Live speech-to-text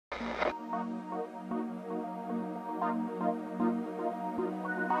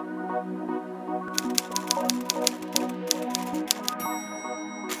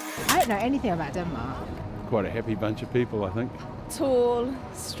know anything about Denmark. Quite a happy bunch of people, I think. Tall,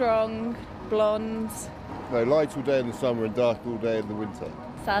 strong, blonde. No, light all day in the summer and dark all day in the winter.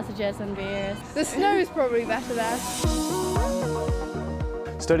 Sausages and beers. The snow is probably better there.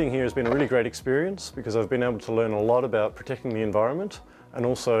 Studying here has been a really great experience because I've been able to learn a lot about protecting the environment and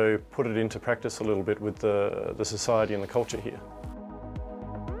also put it into practice a little bit with the society and the culture here.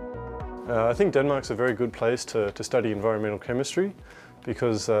 I think Denmark's a very good place to study environmental chemistry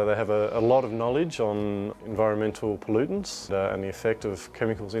because they have a lot of knowledge on environmental pollutants and the effect of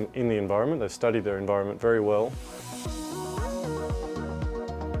chemicals in the environment. They've studied their environment very well.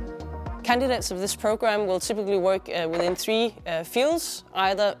 Candidates of this program will typically work within three fields,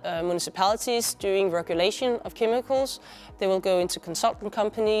 either municipalities doing regulation of chemicals, they will go into consultant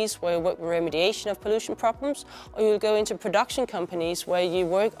companies where you work with remediation of pollution problems, or you will go into production companies where you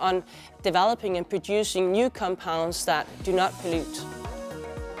work on developing and producing new compounds that do not pollute.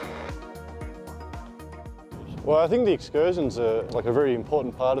 Well, I think the excursions are like a very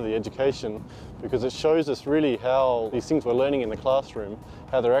important part of the education because it shows us really how these things we're learning in the classroom,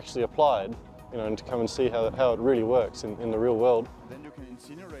 how they're actually applied, and to come and see how it really works in the real world. Then you can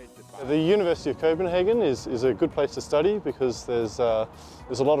incinerate the University of Copenhagen is a good place to study because there's a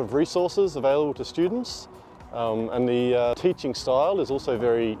lot of resources available to students, and the teaching style is also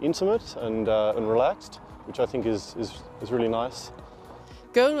very intimate and relaxed, which I think is really nice.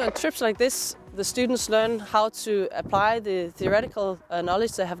 Going on trips like this, the students learn how to apply the theoretical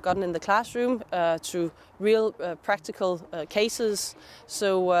knowledge they have gotten in the classroom to real practical cases.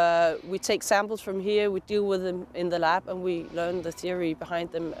 So we take samples from here, we deal with them in the lab, and we learn the theory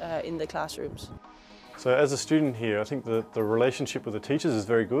behind them in the classrooms. So as a student here, I think that the relationship with the teachers is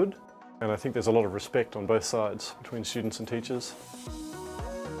very good, and I think there's a lot of respect on both sides between students and teachers.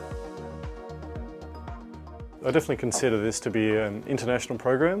 I definitely consider this to be an international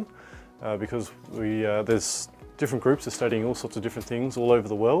program because there's different groups are studying all sorts of different things all over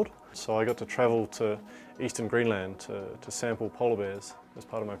the world. So I got to travel to eastern Greenland to sample polar bears as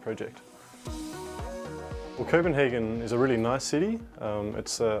part of my project. Well, Copenhagen is a really nice city.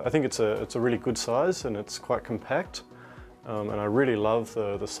 I think it's a really good size and it's quite compact. And I really love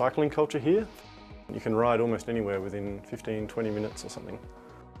the cycling culture here. You can ride almost anywhere within 15-20 minutes or something.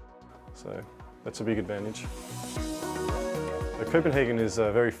 So that's a big advantage. Copenhagen is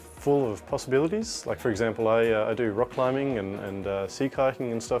very full of possibilities. Like, for example, I do rock climbing and sea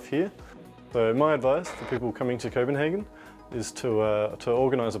kayaking and stuff here. So my advice for people coming to Copenhagen is to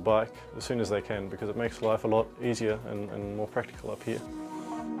organise a bike as soon as they can because it makes life a lot easier and more practical up here.